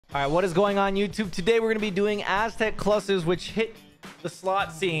All right, what is going on, YouTube? Today we're going to be doing Aztec clusters, which hit the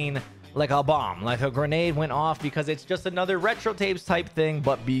slot scene like a bomb, like a grenade went off, because it's just another retro tapes type thing,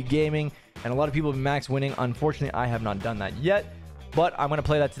 but be gaming. And a lot of people have been max winning. Unfortunately, I have not done that yet, but I'm going to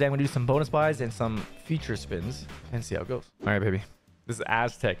play that today. I'm going to do some bonus buys and some feature spins and see how it goes. All right, baby. This is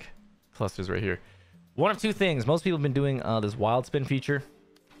Aztec clusters right here. One of two things. Most people have been doing this wild spin feature.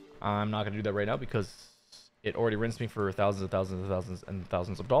 I'm not going to do that right now because it already rinsed me for thousands and thousands and thousands and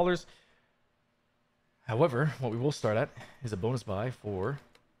thousands of dollars. However, what we will start at is a bonus buy for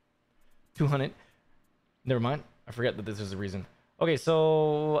 200. Never mind. I forget that this is the reason. Okay,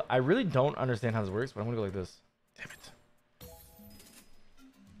 so I really don't understand how this works, but I'm going to go like this. Damn it.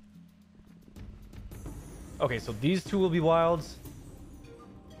 Okay, so these two will be wilds.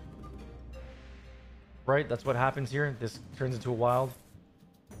 Right? That's what happens here. This turns into a wild.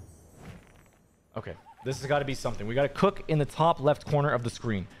 Okay. This has got to be something. We got to cook in the top left corner of the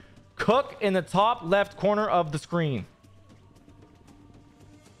screen. Cook in the top left corner of the screen.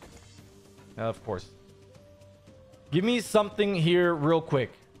 Of course. Give me something here real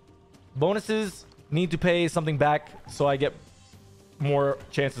quick. Bonuses need to pay something back so I get more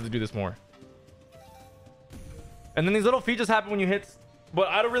chances to do this more. And then these little features happen when you hit. But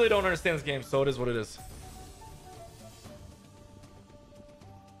I really don't understand this game, so it is what it is.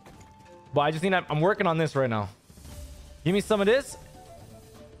 But I just need... I'm working on this right now. Give me some of this.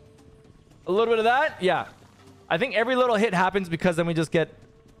 A little bit of that. Yeah. I think every little hit happens because then we just get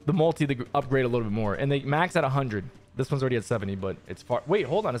the multi to upgrade a little bit more. And they max at 100. This one's already at 70, but it's far... Wait,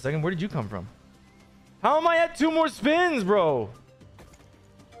 hold on a second. Where did you come from? How am I at 2 more spins, bro?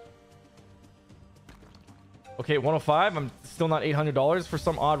 Okay, 105. I'm still not $800 for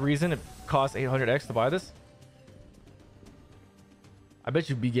some odd reason. It costs 800x to buy this. I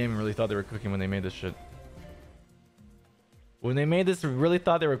bet you B Gaming really thought they were cooking when they made this shit. When they made this, they really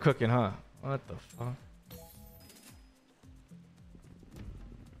thought they were cooking, huh? What the fuck?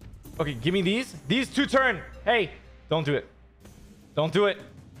 Okay, give me these. These 2 turn. Hey, don't do it. Don't do it.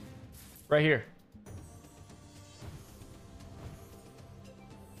 Right here.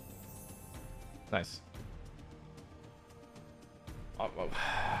 Nice. Oh. All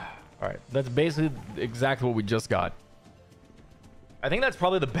right, that's basically exactly what we just got. I think that's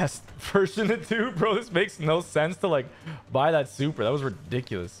probably the best version to do, bro. This makes no sense to like buy that super. That was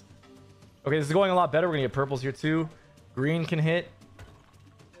ridiculous. Okay, this is going a lot better. We're gonna get purples here too. Green can hit.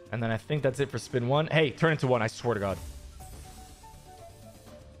 And then I think that's it for spin 1. Hey, turn into 1. I swear to God.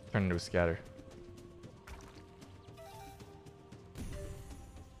 Turn into a scatter.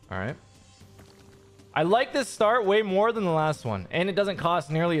 All right. I like this start way more than the last one. And it doesn't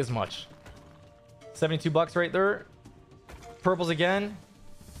cost nearly as much. 72 bucks right there. Purples again.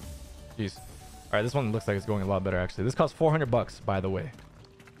 Jeez. All right, this one looks like it's going a lot better actually. This costs 400 bucks, by the way.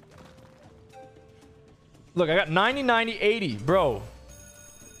 Look, I got 90, 90, 80, bro.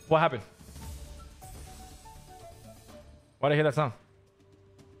 What happened? Why did I hear that sound?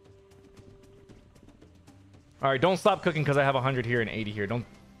 All right, don't stop cooking because I have 100 here and 80 here. Don't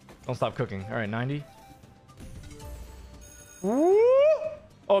stop cooking. All right, 90. Woo!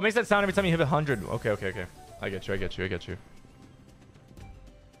 Oh, it makes that sound every time you hit 100. Okay. I get you.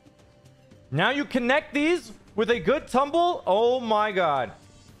 Now you connect these with a good tumble. Oh my God.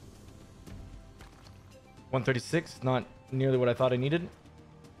 136. Not nearly what I thought I needed.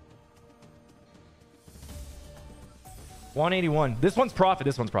 181. This one's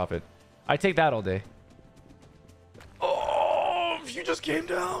profit. I take that all day. Oh, you just came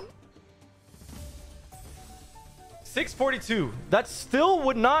down. 642. That still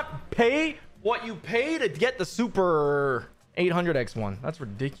would not pay what you pay to get the super 800x one. That's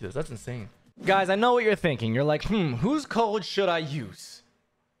ridiculous. That's insane. Guys, I know what you're thinking. You're like, whose code should I use?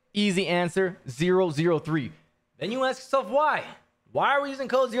 Easy answer, 003. Then you ask yourself why? Why are we using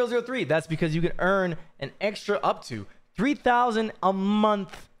code 003? That's because you can earn an extra up to 3,000 a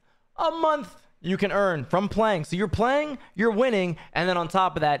month. A month you can earn from playing. So you're playing, you're winning, and then on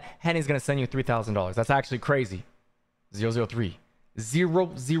top of that, Henny's gonna send you $3,000. That's actually crazy. 003.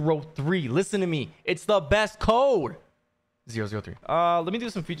 003. Listen to me. It's the best code. 003. Let me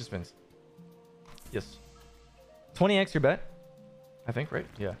do some feature spins. Yes. 20x your bet. I think, right?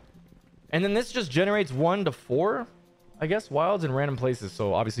 Yeah. And then this just generates 1 to 4, I guess, wilds in random places.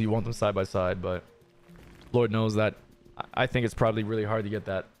 So obviously you want them side by side, but Lord knows that I think it's probably really hard to get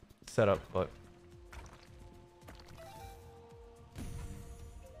that set up, but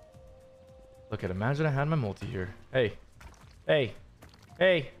look at, imagine I had my multi here. Hey. All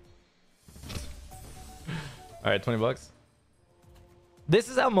right, 20 bucks. This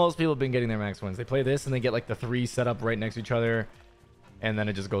is how most people have been getting their max wins. They play this and they get like the 3 set up right next to each other. and then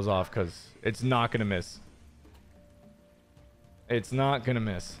it just goes off because it's not gonna miss. It's not gonna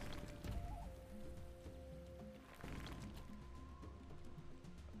miss.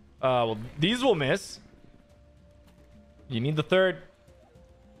 Well, these will miss. You need the third.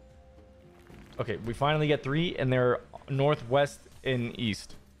 Okay, we finally get 3, and they're northwest and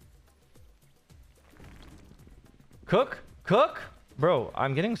east. Cook? Cook? Bro,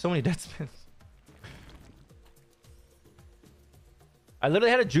 I'm getting so many dead spins. I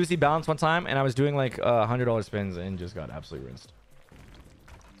literally had a juicy balance one time, and I was doing like $100 spins and just got absolutely rinsed.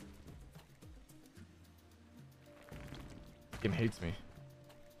 This game hates me.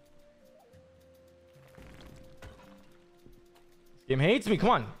 This game hates me. Come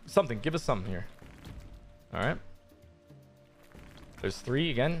on. Something. Give us something here. All right. There's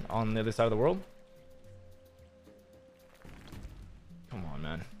 3 again on the other side of the world. Come on,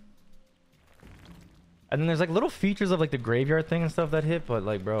 man. And then there's like little features of like the graveyard thing and stuff that hit, but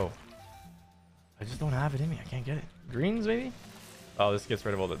like, bro, I just don't have it in me. I can't get it. Greens, maybe? Oh, this gets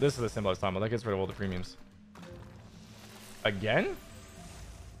rid of all the... This is the symbol I was talking about. That gets rid of all the premiums. Again?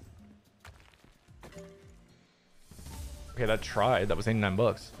 Okay, that tried. That was 89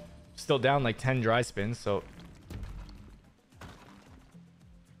 bucks. Still down like 10 dry spins, so...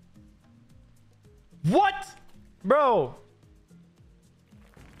 What? Bro!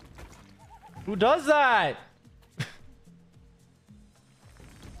 Who does that?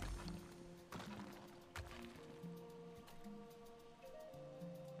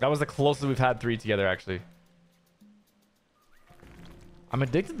 That was the closest we've had 3 together, actually. I'm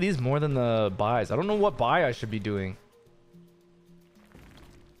addicted to these more than the buys. I don't know what buy I should be doing.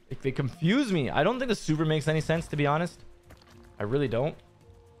 Like, they confuse me. I don't think the super makes any sense, to be honest. I really don't.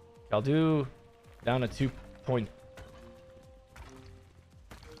 I'll do down to 2 point.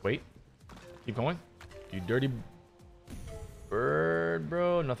 Wait. Keep going. You dirty bird,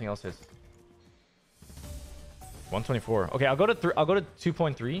 bro. Nothing else hits. 124. Okay, I'll go to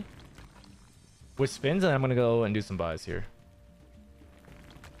 2.3 with spins, and I'm gonna go and do some buys here.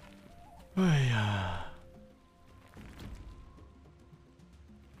 Oh yeah.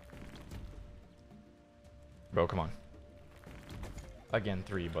 Bro, come on. Again,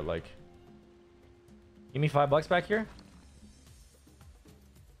 3, but like, give me $5 back here.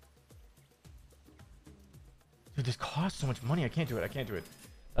 Dude, this costs so much money. I can't do it. I can't do it.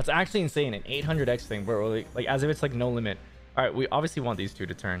 That's actually insane. An 800x thing, bro. Like as if it's like no limit. All right, we obviously want these 2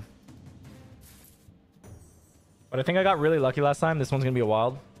 to turn. But I think I got really lucky last time. This one's gonna be a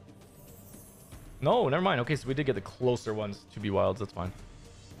wild. No, never mind. Okay, so we did get the closer ones to be wilds. That's fine.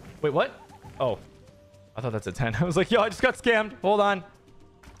 Wait, what? Oh, I thought that's a 10. I was like, yo, I just got scammed. Hold on.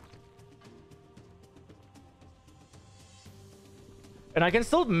 And I can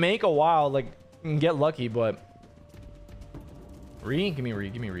still make a wild, like, and get lucky, but... Re? Give me re.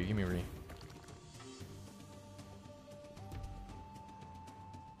 Give me re. Give me re.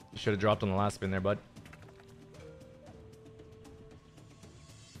 You should have dropped on the last spin there, bud.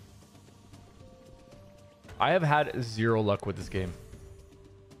 I have had 0 luck with this game.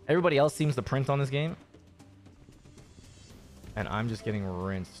 Everybody else seems to print on this game. And I'm just getting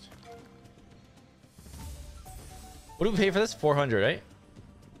rinsed. What do we pay for this? 400, right?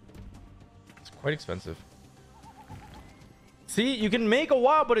 It's quite expensive. See, you can make a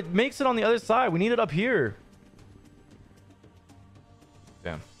wild, but it makes it on the other side. We need it up here.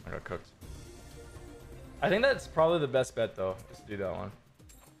 Damn, I got cooked. I think that's probably the best bet, though. Just do that one.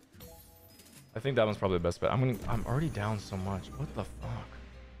 I think that one's probably the best bet. I'm already down so much. What the fuck?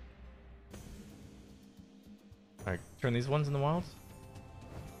 All right, turn these ones in the wilds.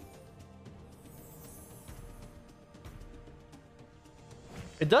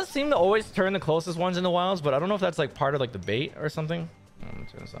 It does seem to always turn the closest ones in the wilds, but I don't know if that's like part of like the bait or something. I'm gonna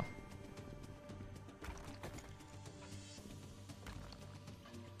turn this off.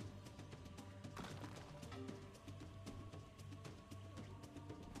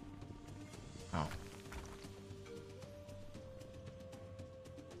 Oh.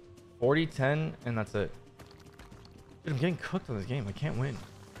 40, 10, and that's it. Dude, I'm getting cooked on this game. I can't win.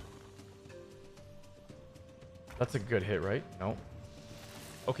 That's a good hit, right? No.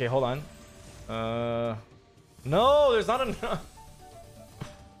 Okay, hold on. No, there's not enough.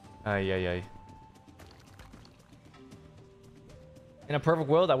 Ay. In a perfect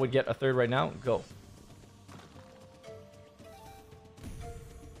world, I would get a third right now. Go.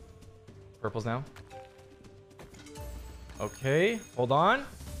 Purples now. Okay, hold on.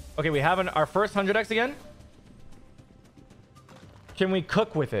 Okay, we have our first 100x again. Can we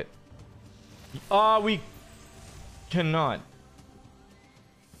cook with it? We cannot.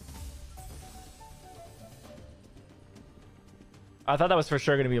 I thought that was for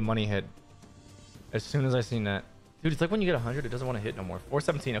sure going to be a money hit. As soon as I seen that. Dude, it's like when you get 100, it doesn't want to hit no more.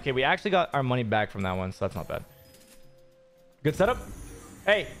 417. Okay, we actually got our money back from that one, so that's not bad. Good setup.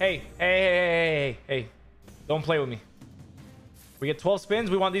 Hey. Don't play with me. We get 12 spins.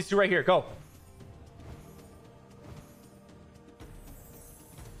 We want these two right here. Go.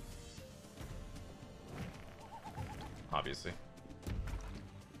 Obviously.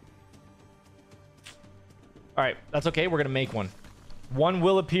 All right, that's okay. We're going to make one. One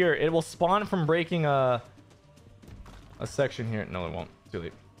will appear. It will spawn from breaking a section here. No, it won't. Too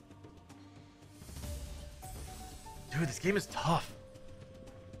late. Dude, this game is tough.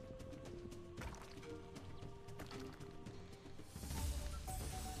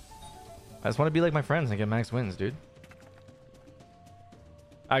 I just want to be like my friends and get max wins, dude.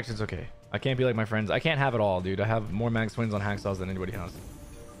 Actually, it's okay. I can't be like my friends. I can't have it all, dude. I have more max wins on hacksaws than anybody has.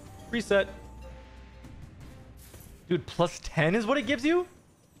 Reset. Dude, plus 10 is what it gives you?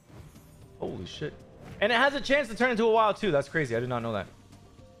 Holy shit. And it has a chance to turn into a wild too. That's crazy. I did not know that.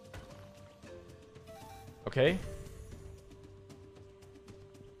 Okay.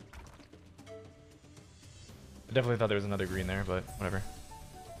 I definitely thought there was another green there, but whatever.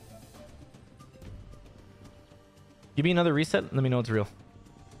 Give me another reset. Let me know it's real.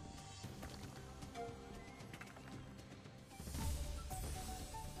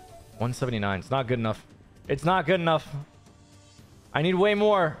 $179. It's not good enough. It's not good enough. I need way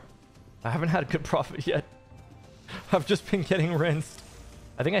more. I haven't had a good profit yet. I've just been getting rinsed.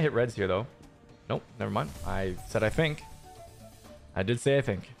 I think I hit reds here though. Nope, never mind. I said I think. I did say I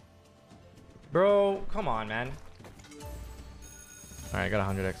think. Bro, come on, man. Alright, I got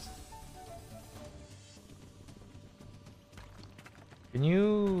 100x. Can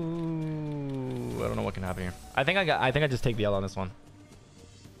you... I don't know what can happen here. I think I just take the L on this one.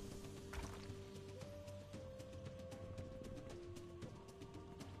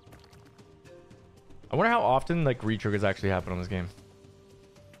 I wonder how often like re-triggers actually happen on this game.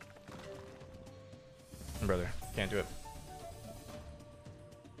 Brother, can't do it.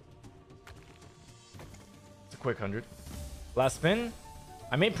 It's a quick 100. Last spin.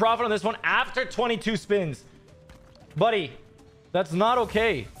 I made profit on this one after 22 spins. Buddy, that's not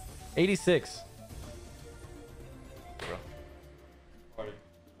okay. 86. Bro.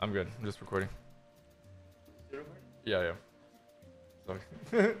 I'm good. I'm just recording. Yeah.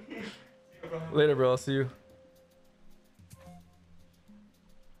 Sorry. Later, bro. I'll see you.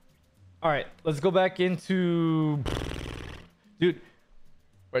 All right, let's go back into... Dude,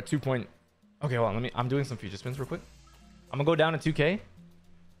 we're at 2 point... Okay, hold on. I'm doing some future spins real quick. I'm gonna go down to 2K.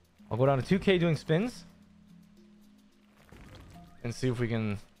 I'll go down to 2K doing spins. And see if we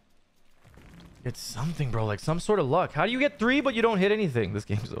can get something, bro. Like some sort of luck. How do you get 3 but you don't hit anything? This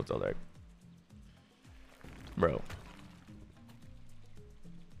game's so dark. Bro.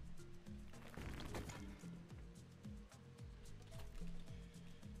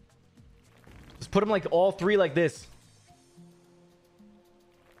 Put them like all 3 like this.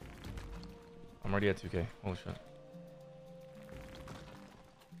 I'm already at 2K. Holy shit.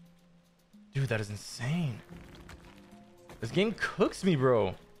 Dude, that is insane. This game cooks me,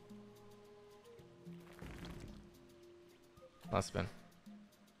 bro. Last spin.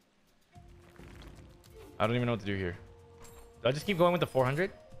 I don't even know what to do here. Do I just keep going with the 400?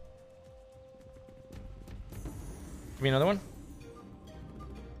 Give me another one.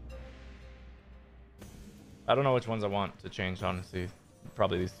 I don't know which ones I want to change, honestly.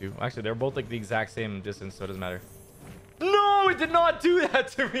 Probably these two. Actually, they're both like the exact same distance, so it doesn't matter. No, it did not do that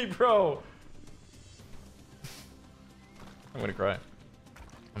to me, bro. I'm gonna cry.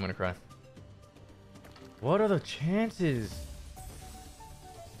 I'm gonna cry. What are the chances?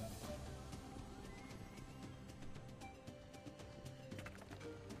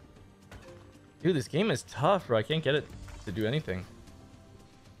 Dude, this game is tough, bro. I can't get it to do anything.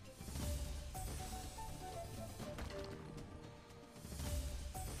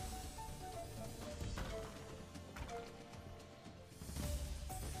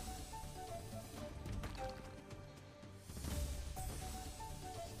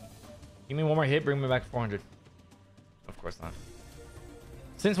 Give me one more hit, bring me back to 400. Of course not.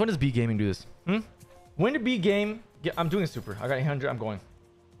 Since when does B Gaming do this? When did B Game get... I'm doing a super. I got 800. I'm going.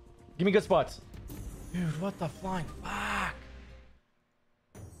 Give me good spots. Dude, what the flying fuck?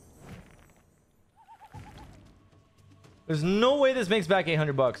 There's no way this makes back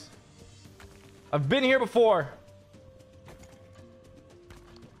 800 bucks. I've been here before.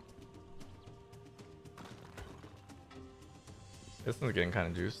 This one's getting kind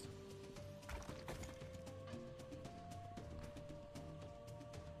of juiced.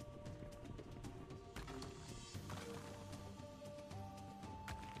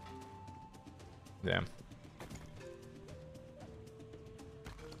 Damn.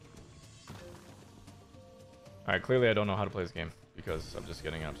 Alright, clearly I don't know how to play this game because I'm just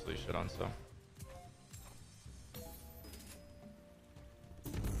getting absolutely shit on, so.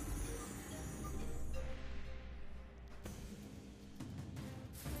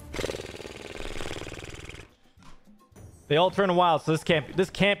 They all turn wild, so this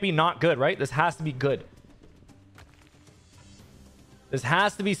can't be not good, right? This has to be good. This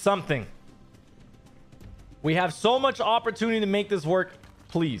has to be something. We have so much opportunity to make this work.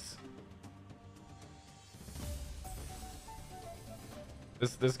 Please.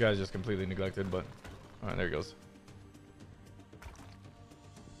 This guy's just completely neglected, but all right, there he goes.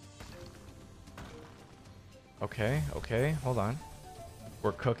 Okay, okay, hold on.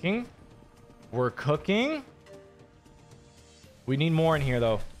 We're cooking. We're cooking. We need more in here,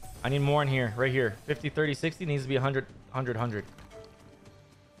 though. I need more in here, right here. 50, 30, 60 needs to be 100, 100, 100.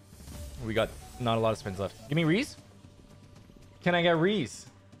 We got not a lot of spins left. Give me Reese. Can I get Reese?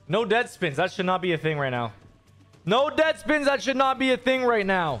 No dead spins. That should not be a thing right now. No dead spins. That should not be a thing right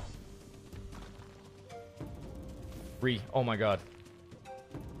now. Oh my god.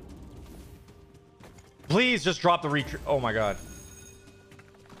 Please just drop the retreat. Oh my god.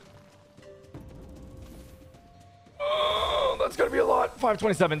 Oh, that's gonna be a lot.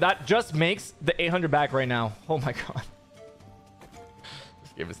 527. That just makes the 800 back right now. Oh my god.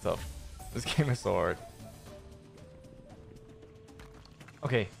 This game is tough. This game is so hard.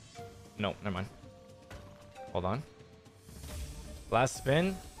 Okay. No, never mind. Hold on. Last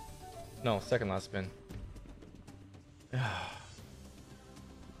spin. No, second last spin.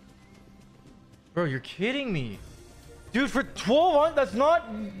 Bro, you're kidding me. Dude, for 12, that's not...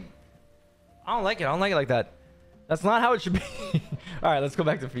 I don't like it. I don't like it like that. That's not how it should be. All right, let's go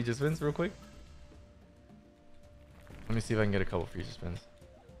back to feature spins real quick. Let me see if I can get a couple feature spins.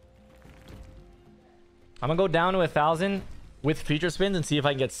 I'm gonna go down to 1,000 with feature spins and see if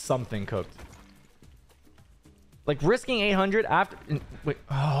I can get something cooked. Like risking 800 after... Wait.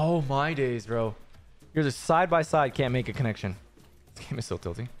 Oh my days, bro. You're just side by side, can't make a connection. This game is so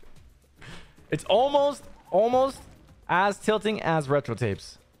tilting. It's almost as tilting as retro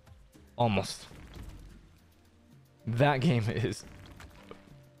tapes. Almost. That game is.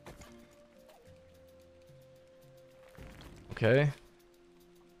 Okay.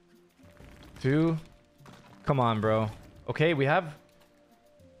 2. Come on, bro. Okay, we have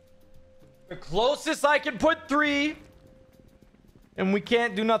the closest I can put 3. And we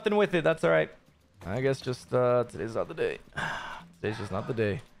can't do nothing with it. That's all right. I guess just today's not the day. Today's just not the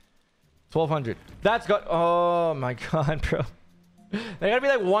day. 1,200. That's got... Oh my god, bro. They gotta be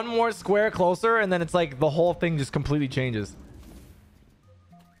like one more square closer, and then it's like the whole thing just completely changes.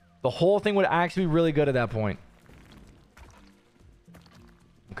 The whole thing would actually be really good at that point.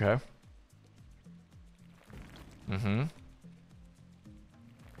 Okay.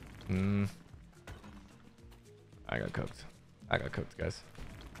 I got cooked. I got cooked, guys.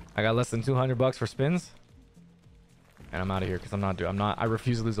 I got less than 200 bucks for spins. And I'm out of here because I'm not. I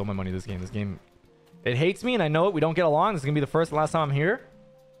refuse to lose all my money this game. This game, it hates me, and I know it. We don't get along. This is gonna be the first and last time I'm here.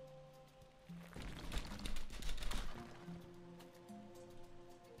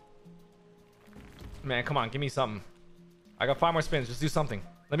 Man, come on, give me something. I got 5 more spins. Just do something.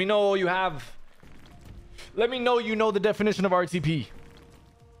 Let me know you have. Let me know you know the definition of RTP.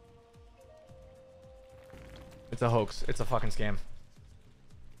 It's a hoax. It's a fucking scam.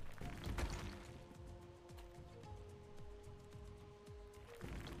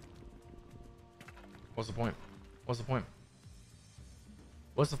 What's the point? What's the point?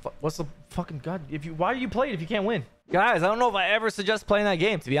 What's the fucking god? Why do you play it if you can't win? Guys, I don't know if I ever suggest playing that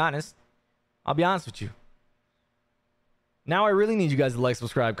game, to be honest. I'll be honest with you. Now I really need you guys to like,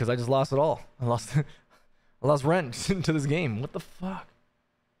 subscribe, because I just lost it all. I lost rent to this game. What the fuck?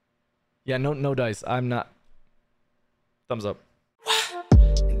 Yeah, no dice. I'm not. Thumbs up.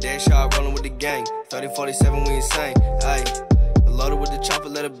 Dead shot rolling with the gang. 30-47, we insane. Ayy. Loaded with the chopper,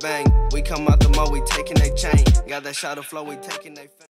 let it bang. We come out the mall, we taking they chain. Got that shot of flow, we taking they